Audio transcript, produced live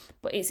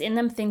but it's in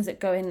them things that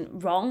going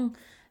wrong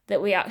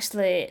that we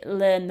actually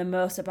learn the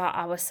most about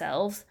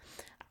ourselves.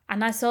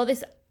 And I saw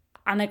this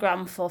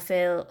anagram for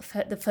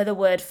the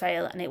word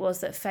fail, and it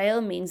was that fail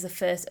means the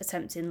first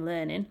attempt in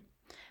learning,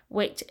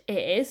 which it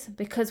is,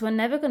 because we're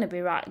never going to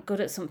be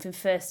good at something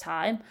first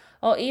time,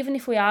 or even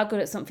if we are good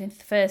at something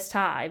first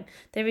time,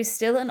 there is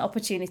still an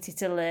opportunity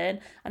to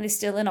learn, and there's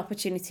still an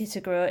opportunity to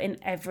grow in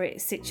every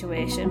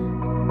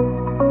situation.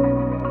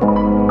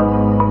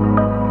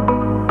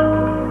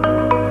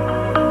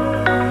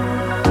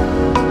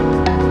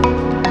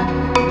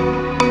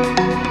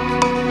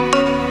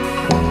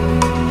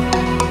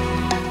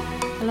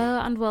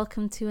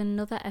 Welcome to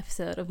another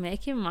episode of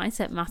Making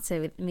Mindset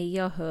Matter with me,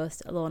 your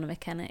host, Lorna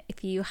McKenna.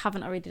 If you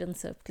haven't already done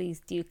so, please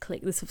do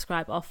click the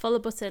subscribe or follow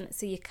button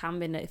so you can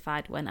be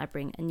notified when I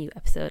bring a new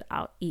episode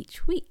out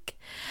each week.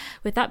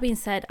 With that being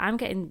said, I'm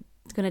going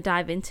to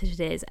dive into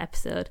today's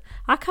episode.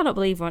 I cannot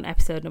believe we're on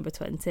episode number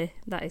 20.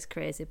 That is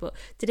crazy. But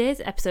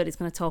today's episode is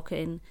going to talk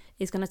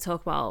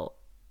about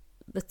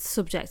the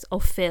subject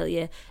of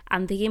failure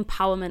and the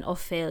empowerment of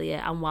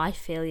failure and why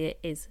failure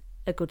is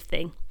a good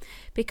thing,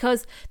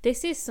 because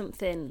this is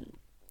something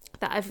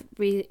that I've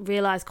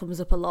realised comes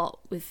up a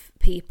lot with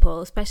people,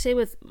 especially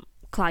with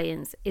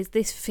clients, is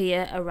this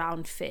fear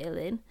around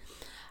failing.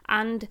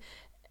 And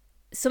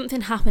something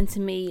happened to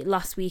me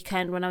last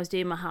weekend when I was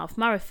doing my half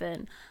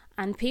marathon,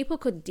 and people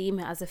could deem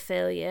it as a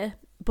failure,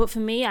 but for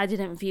me, I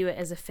didn't view it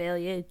as a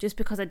failure just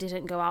because I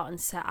didn't go out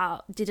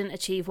and didn't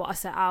achieve what I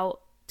set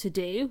out to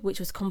do, which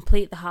was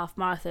complete the half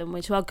marathon,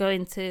 which I'll go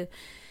into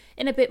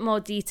in a bit more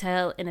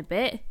detail in a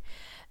bit.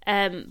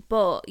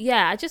 But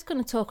yeah, I'm just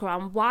going to talk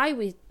around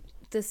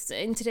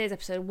in today's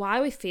episode,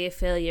 why we fear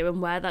failure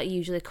and where that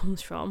usually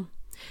comes from.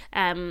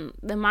 The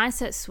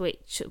mindset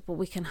switch what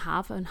we can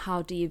have, and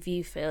how do you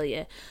view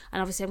failure. And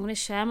obviously I'm going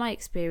to share my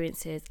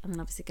experiences, and then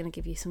obviously going to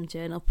give you some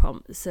journal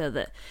prompts so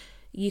that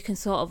you can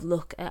sort of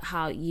look at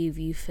how you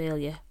view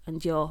failure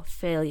and your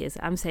failures.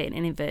 I'm saying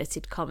in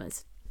inverted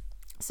commas.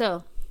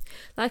 So,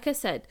 like I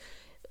said,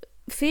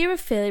 fear of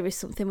failure is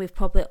something we've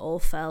probably all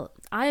felt.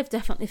 I have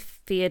definitely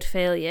feared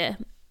failure,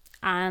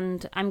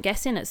 and I'm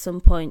guessing at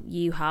some point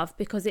you have,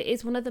 because it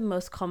is one of the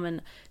most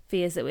common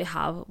fears that we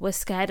have. We're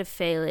scared of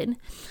failing,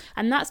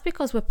 and that's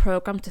because we're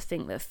programmed to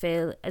think that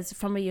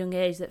from a young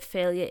age, that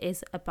failure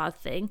is a bad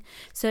thing.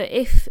 So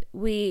if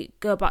we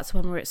go back to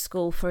when we were at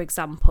school, for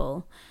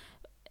example,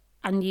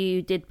 and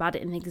you did bad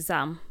at an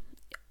exam,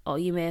 or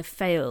you may have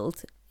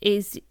failed,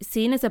 is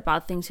seen as a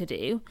bad thing to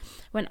do,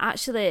 when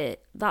actually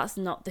that's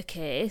not the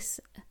case.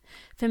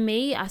 For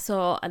me, I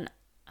saw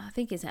I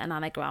think it's an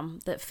anagram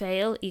that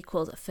fail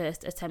equals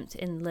first attempt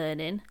in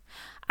learning.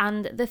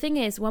 And the thing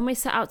is, when we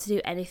set out to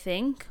do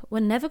anything, we're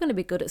never going to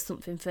be good at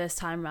something first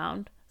time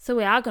round. So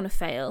we are going to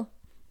fail.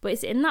 But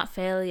it's in that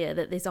failure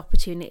that there's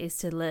opportunities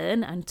to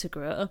learn and to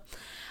grow.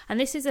 And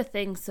this is a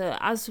thing. So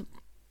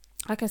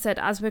like I said,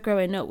 as we're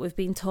growing up, we've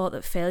been taught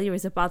that failure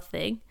is a bad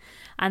thing,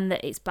 and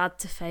that it's bad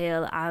to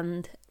fail,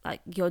 and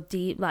you're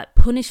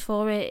punished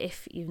for it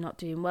if you're not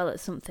doing well at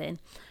something.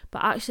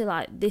 But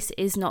actually, this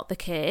is not the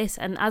case.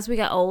 And as we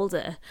get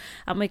older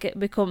and we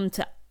become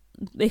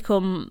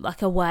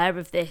aware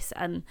of this,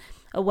 and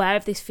aware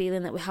of this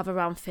feeling that we have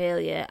around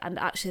failure, and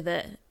actually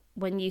that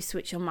when you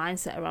switch your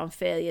mindset around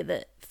failure,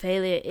 that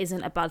failure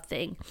isn't a bad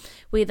thing,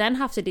 we then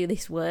have to do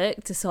this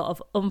work to sort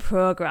of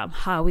unprogram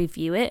how we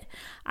view it.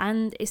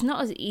 And it's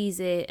not as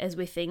easy as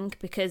we think,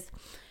 because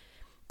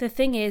the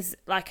thing is,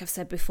 like I've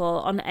said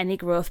before, on any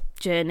growth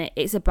journey,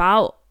 it's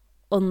about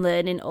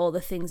unlearning all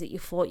the things that you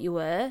thought you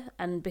were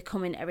and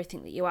becoming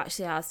everything that you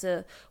actually are.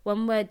 So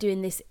when we're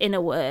doing this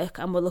inner work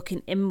and we're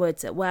looking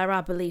inwards at where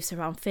our beliefs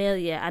around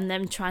failure, and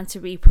then trying to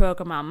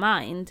reprogram our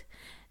mind,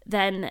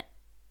 then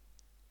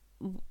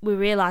we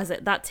realise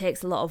that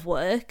takes a lot of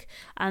work.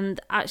 And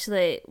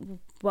actually,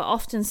 we're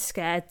often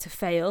scared to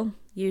fail,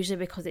 usually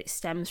because it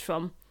stems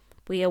from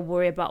we are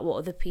worried about what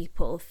other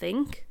people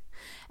think,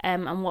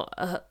 and what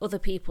other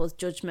people's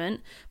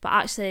judgment. But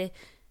actually,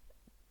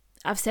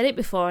 I've said it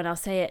before and I'll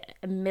say it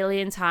a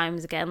million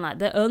times again,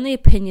 the only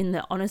opinion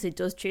that honestly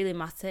does truly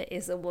matter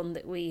is the one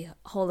that we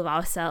hold of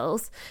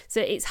ourselves.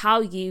 So it's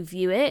how you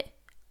view it.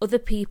 Other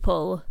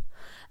people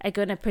are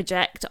going to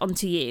project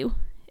onto you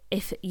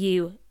if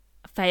you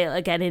fail,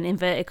 again in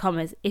inverted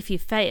commas, if you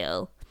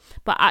fail.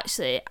 But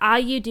actually, are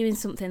you doing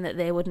something that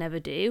they would never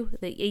do?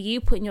 Are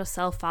you putting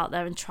yourself out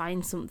there and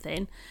trying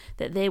something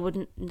that they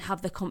wouldn't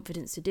have the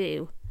confidence to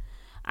do?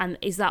 And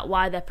is that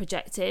why they're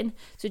projecting?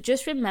 So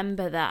just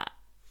remember that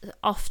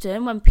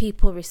often when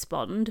people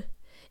respond,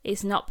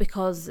 it's not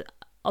because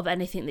of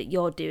anything that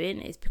you're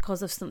doing, it's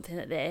because of something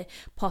that they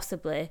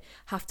possibly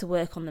have to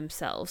work on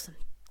themselves.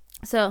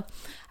 So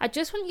I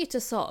just want you to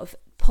sort of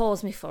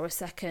pause me for a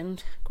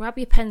second, grab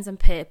your pens and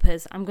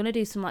papers. I'm going to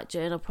do some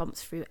journal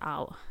prompts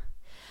throughout.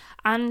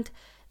 And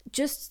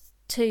just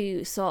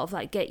to sort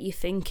of get you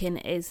thinking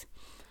is,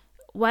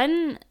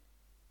 when,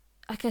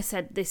 like I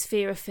said, this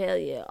fear of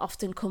failure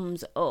often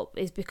comes up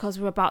is because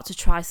we're about to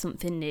try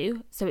something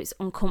new, so it's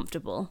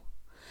uncomfortable.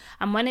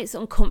 And when it's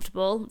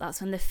uncomfortable,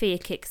 that's when the fear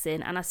kicks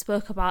in. And I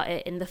spoke about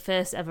it in the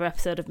first ever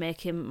episode of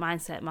Making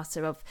Mindset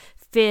Matter, of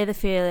fear the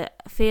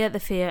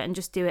fear, and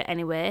just do it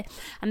anyway.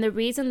 And the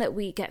reason that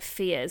we get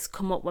fears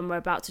come up when we're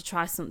about to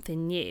try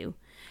something new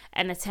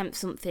and attempt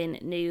something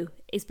new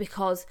is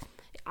because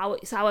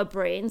it's our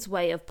brain's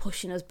way of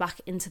pushing us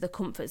back into the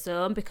comfort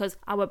zone, because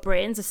our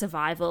brains are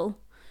survival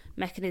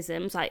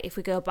mechanisms. Like if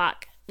we go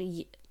back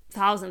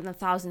thousands and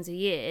thousands of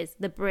years,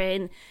 the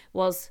brain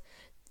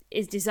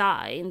is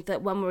designed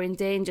that when we're in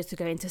danger to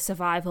go into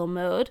survival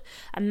mode,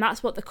 and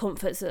that's what the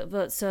comfort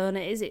zone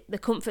is. The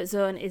comfort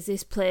zone is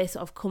this place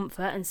of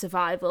comfort and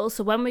survival.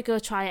 So when we go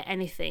try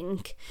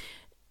anything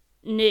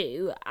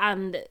new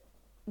and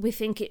we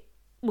think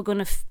we're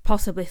going to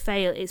possibly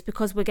fail, it's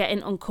because we're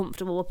getting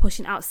uncomfortable. We're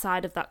pushing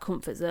outside of that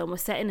comfort zone. We're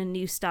setting a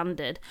new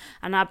standard,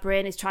 and our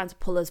brain is trying to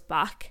pull us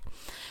back.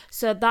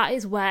 So that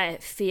is where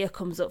fear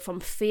comes up from.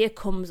 Fear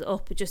comes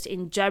up just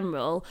in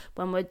general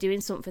when we're doing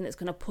something that's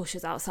going to push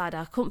us outside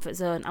our comfort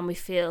zone and we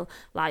feel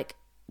like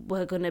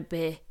we're going to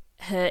be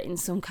hurt in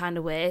some kind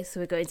of way.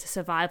 So we go into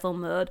survival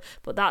mode.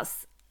 But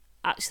that's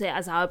actually,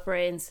 as our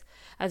brains,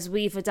 as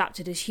we've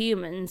adapted as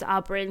humans,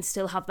 our brains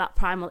still have that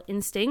primal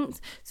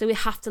instinct, so we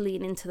have to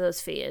lean into those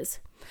fears.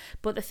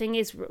 But the thing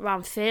is,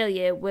 around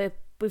failure,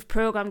 we've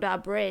programmed our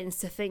brains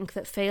to think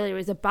that failure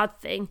is a bad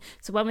thing.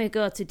 So when we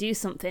go to do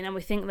something and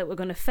we think that we're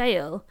going to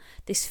fail,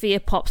 this fear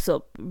pops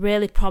up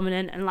really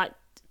prominent and like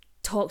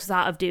talks us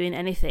out of doing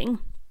anything.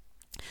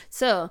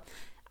 So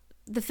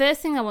the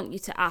first thing I want you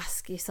to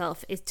ask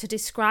yourself is to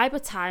describe a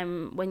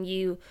time when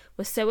you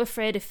were so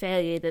afraid of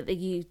failure that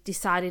you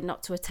decided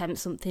not to attempt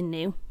something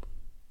new.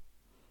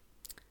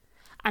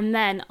 And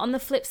then on the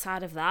flip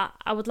side of that,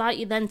 I would like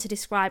you then to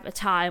describe a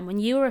time when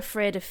you were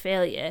afraid of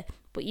failure,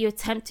 but you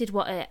attempted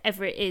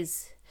whatever it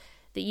is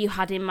that you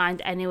had in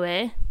mind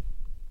anyway.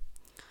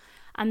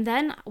 And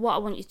then what I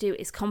want you to do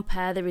is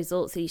compare the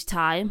results each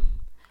time.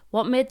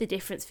 What made the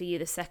difference for you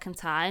the second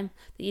time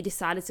that you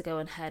decided to go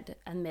ahead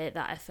and make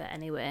that effort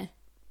anyway?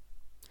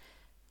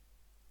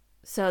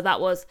 So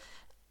that was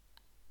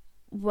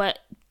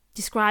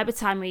describe a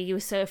time where you were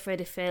so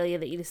afraid of failure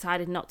that you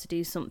decided not to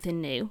do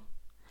something new.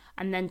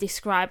 And then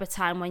describe a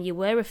time when you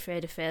were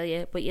afraid of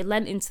failure, but you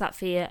lent into that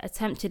fear,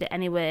 attempted it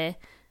anyway,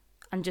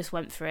 and just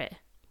went for it.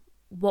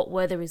 What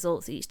were the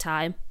results each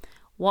time?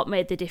 What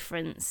made the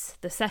difference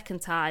the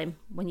second time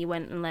when you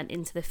went and lent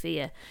into the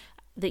fear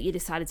that you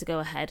decided to go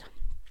ahead?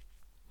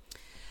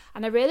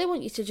 And I really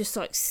want you to just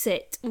sort of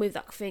sit with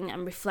that thing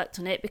and reflect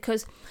on it,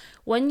 because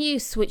when you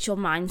switch your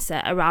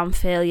mindset around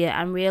failure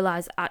and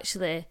realise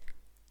actually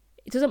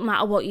it doesn't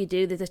matter what you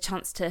do, there's a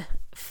chance to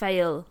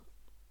fail,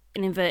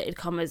 in inverted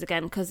commas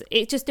again, because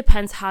it just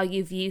depends how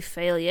you view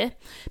failure.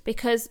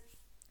 Because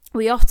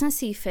we often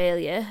see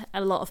failure,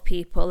 a lot of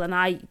people, and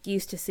I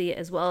used to see it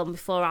as well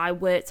before I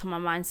worked on my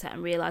mindset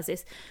and realised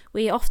this,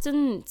 we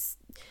often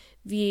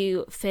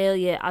view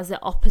failure as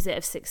the opposite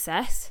of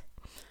success.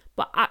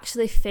 But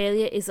actually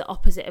failure is the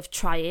opposite of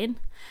trying.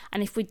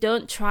 And if we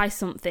don't try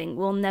something,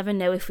 we'll never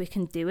know if we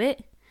can do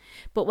it.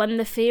 But when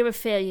the fear of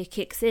failure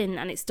kicks in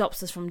and it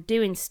stops us from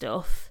doing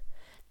stuff,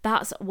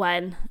 that's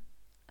when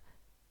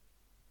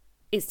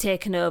it's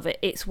taken over,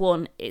 it's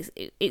won,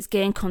 it's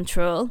gained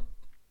control.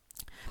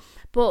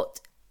 But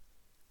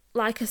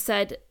like I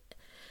said,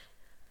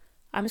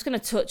 I'm just going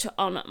to touch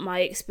on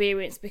my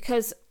experience,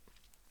 because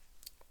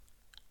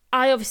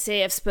I obviously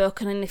have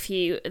spoken in a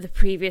few of the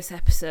previous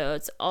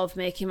episodes of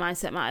Making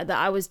Mindset Matter that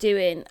I was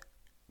doing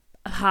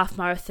a half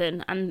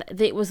marathon, and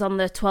it was on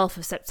the 12th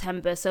of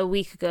September, so a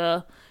week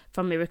ago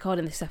from me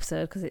recording this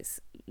episode, because it's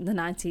the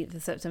 19th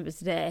of September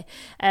today.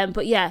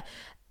 But yeah,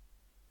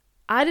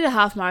 I did a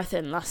half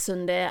marathon last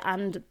Sunday,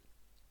 and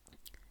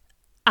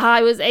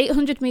I was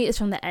 800 metres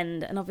from the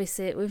end, and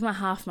obviously with my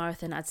half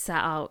marathon I'd set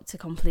out to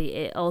complete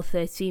it, all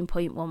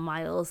 13.1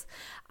 miles,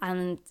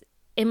 and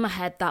in my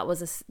head that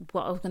was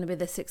what was going to be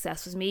the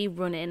success, was me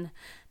running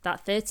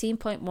that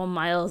 13.1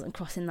 miles and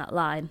crossing that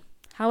line.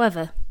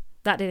 However,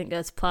 that didn't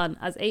go to plan,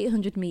 as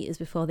 800 metres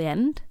before the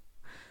end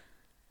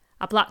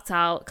I blacked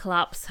out,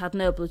 collapsed, had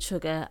no blood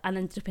sugar, and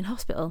ended up in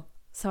hospital.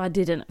 So I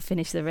didn't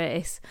finish the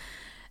race,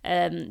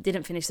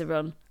 didn't finish the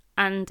run.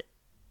 And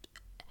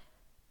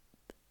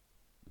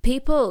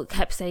people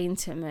kept saying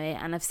to me,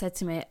 and have said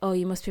to me, oh,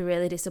 you must be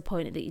really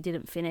disappointed that you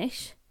didn't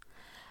finish.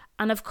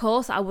 And of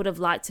course I would have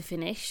liked to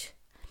finish,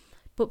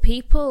 but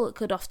people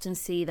could often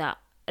see that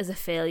as a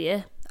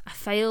failure. I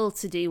failed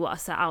to do what I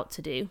set out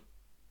to do.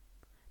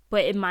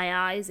 But in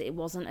my eyes, it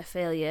wasn't a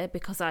failure,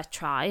 because I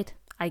tried.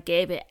 I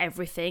gave it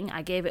everything.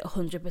 I gave it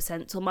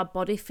 100% till my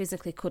body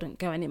physically couldn't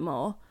go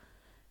anymore.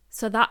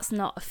 So that's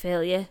not a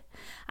failure.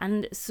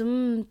 And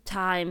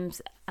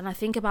sometimes, and I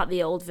think about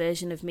the old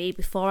version of me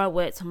before I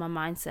worked on my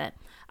mindset,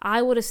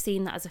 I would have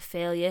seen that as a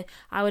failure.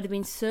 I would have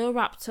been so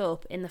wrapped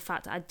up in the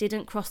fact that I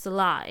didn't cross the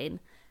line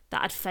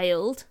that I'd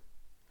failed.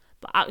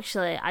 But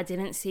actually, I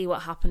didn't see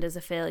what happened as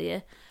a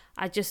failure.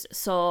 I just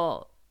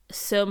saw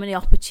so many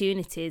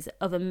opportunities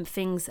of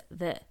things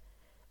that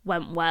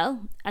went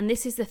well. And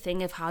this is the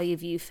thing of how you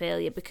view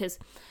failure, because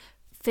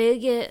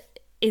failure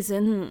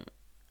isn't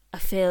a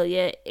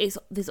failure,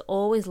 there's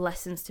always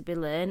lessons to be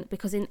learned,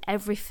 because in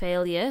every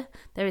failure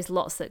there is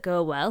lots that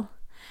go well.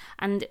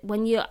 And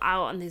when you're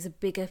out and there's a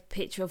bigger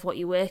picture of what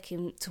you're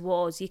working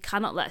towards, you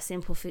cannot let a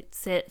simple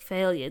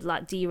failure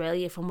like derail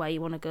you from where you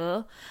want to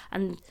go.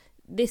 And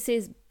this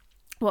is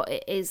what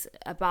it is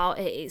about.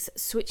 It is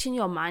switching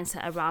your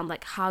mindset around,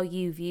 like how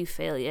you view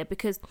failure.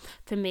 Because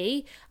for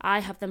me, I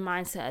have the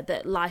mindset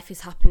that life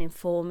is happening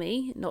for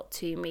me, not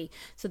to me.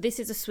 So this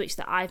is a switch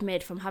that I've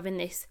made from having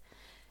this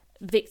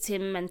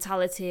victim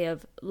mentality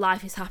of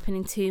life is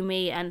happening to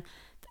me and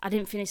I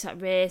didn't finish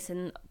that race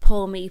and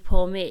poor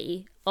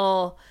me,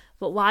 or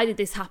but why did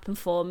this happen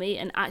for me?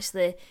 And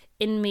actually,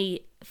 in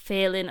me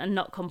failing and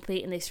not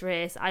completing this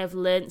race, I have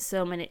learned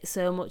so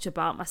much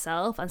about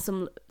myself, and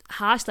some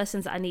harsh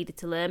lessons that I needed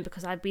to learn,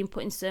 because I've been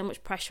putting so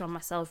much pressure on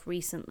myself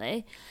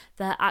recently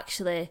that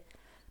actually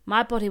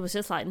my body was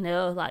just like,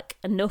 no, like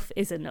enough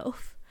is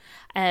enough.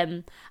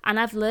 And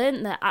I've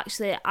learned that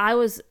actually I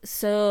was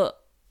so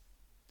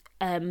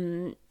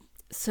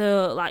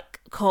like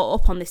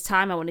caught up on this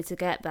time I wanted to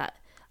get that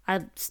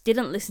I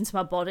didn't listen to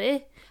my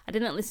body. I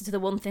didn't listen to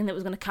the one thing that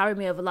was going to carry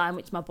me over line,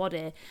 which is my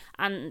body,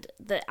 and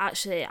that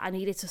actually I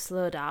needed to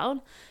slow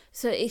down.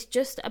 So it's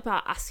just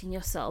about asking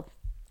yourself,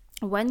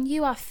 when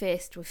you are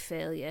faced with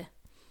failure,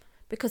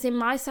 because in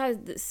my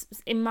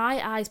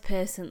eyes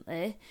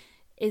personally,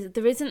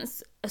 there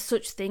isn't a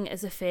such thing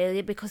as a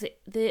failure, because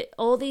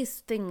all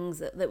these things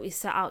that we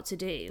set out to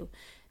do,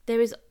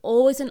 there is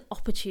always an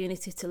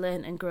opportunity to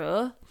learn and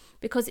grow.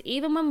 Because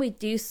even when we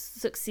do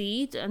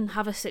succeed and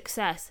have a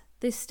success,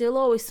 there's still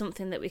always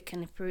something that we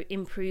can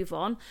improve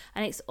on.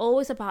 And it's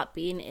always about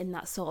being in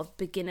that sort of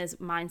beginner's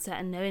mindset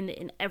and knowing that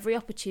in every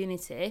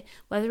opportunity,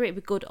 whether it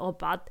be good or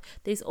bad,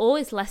 there's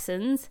always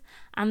lessons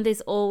and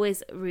there's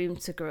always room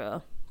to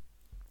grow.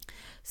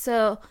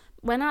 So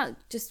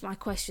my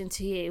question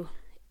to you,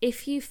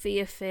 if you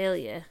fear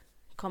failure,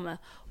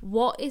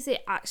 what is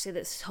it actually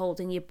that's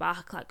holding you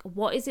back? Like,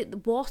 what is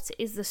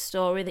the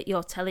story that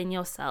you're telling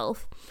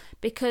yourself?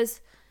 Because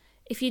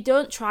if you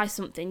don't try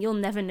something, you'll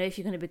never know if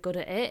you're going to be good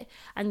at it.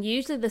 And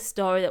usually the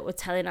story that we're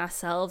telling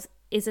ourselves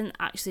isn't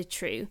actually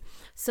true.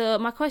 So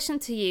my question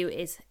to you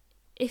is,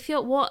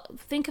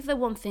 think of the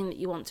one thing that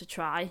you want to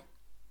try.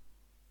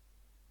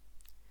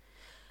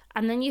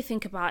 And then you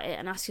think about it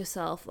and ask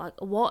yourself, like,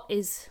 what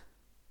is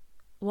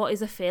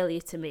a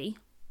failure to me?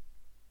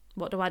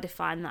 What do I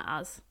define that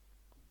as?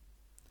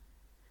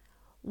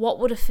 What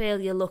would a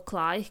failure look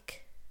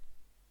like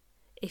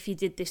if you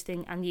did this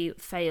thing and you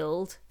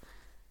failed?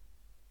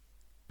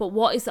 But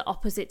what is the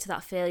opposite to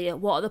that failure?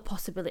 What are the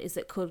possibilities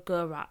that could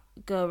go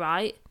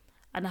right?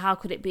 And how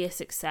could it be a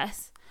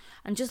success?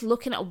 And just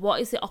looking at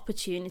what is the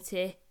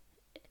opportunity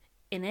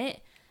in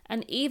it.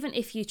 And even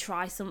if you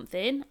try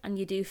something and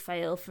you do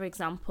fail, for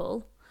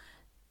example,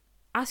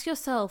 ask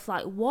yourself,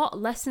 like, what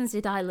lessons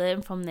did I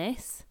learn from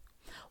this?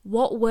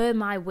 What were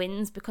my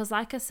wins? Because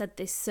like I said,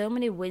 there's so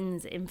many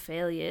wins in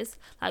failures.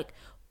 Like,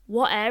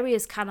 what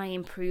areas can I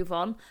improve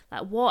on?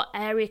 Like, what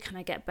area can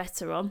I get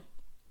better on?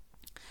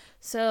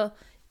 So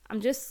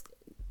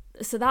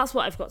that's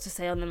what I've got to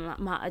say on that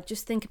matter.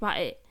 Just think about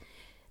it.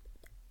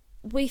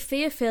 We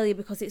fear failure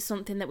because it's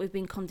something that we've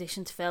been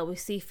conditioned to fail. We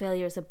see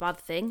failure as a bad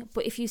thing.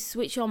 But if you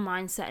switch your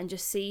mindset and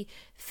just see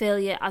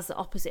failure as the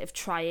opposite of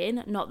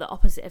trying, not the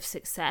opposite of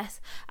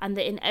success, and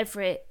that in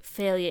every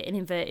failure, in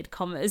inverted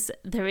commas,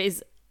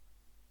 there's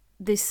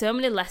so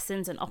many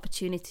lessons and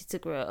opportunity to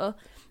grow.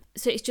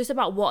 So it's just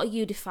about, what are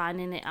you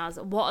defining it as?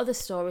 What are the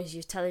stories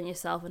you're telling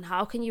yourself, and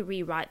how can you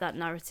rewrite that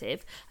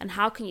narrative, and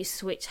how can you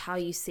switch how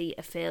you see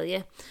a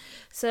failure?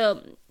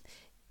 So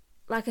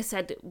like I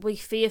said, we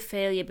fear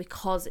failure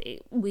because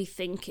we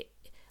think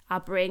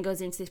our brain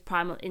goes into this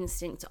primal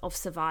instinct of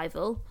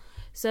survival.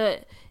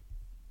 So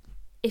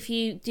if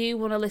you do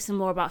want to listen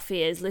more about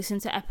fears, listen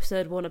to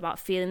episode 1 about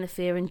feeling the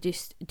fear and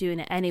just doing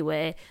it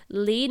anyway.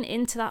 Lean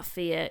into that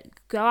fear,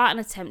 go out and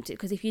attempt it,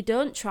 because if you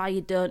don't try,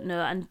 you don't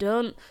know. And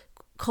don't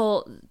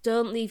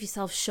leave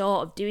yourself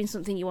short of doing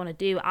something you want to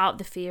do out of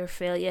the fear of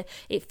failure.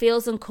 It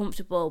feels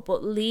uncomfortable,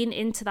 but lean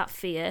into that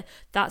fear.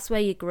 That's where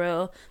you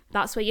grow.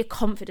 That's where your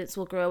confidence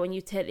will grow, when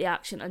you take the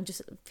action and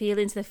just feel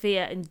into the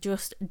fear and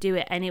just do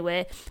it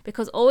anyway.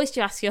 Because always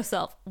you ask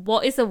yourself,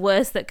 what is the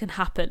worst that can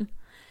happen?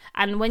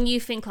 And when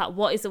you think, like,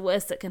 what is the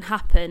worst that can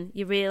happen,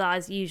 you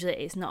realise usually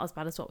it's not as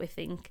bad as what we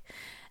think,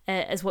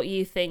 as what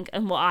you think,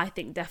 and what I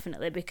think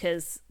definitely,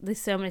 because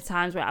there's so many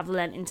times where I've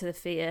leant into the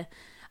fear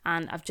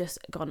and I've just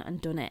gone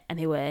and done it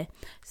anyway.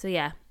 So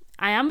yeah,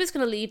 I am just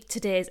going to leave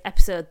today's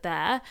episode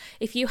there.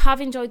 If you have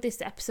enjoyed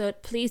this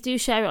episode, please do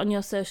share it on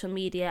your social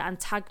media and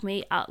tag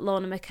me at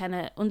Lorna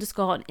McKenna _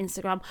 on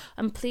Instagram.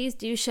 And please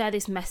do share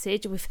this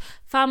message with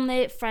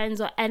family,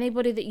 friends, or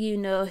anybody that you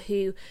know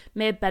who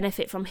may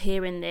benefit from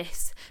hearing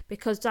this.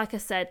 Because like I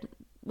said,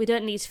 we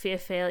don't need to fear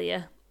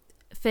failure.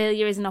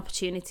 Failure is an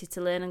opportunity to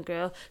learn and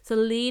grow. So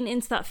lean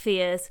into that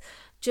fears,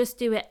 just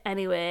do it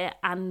anyway,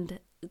 and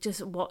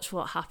just watch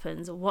what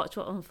happens, watch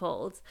what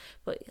unfolds.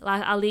 But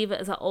like, I'll leave it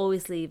as I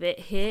always leave it.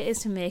 Here is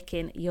to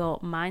making your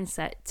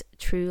mindset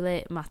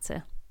truly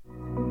matter.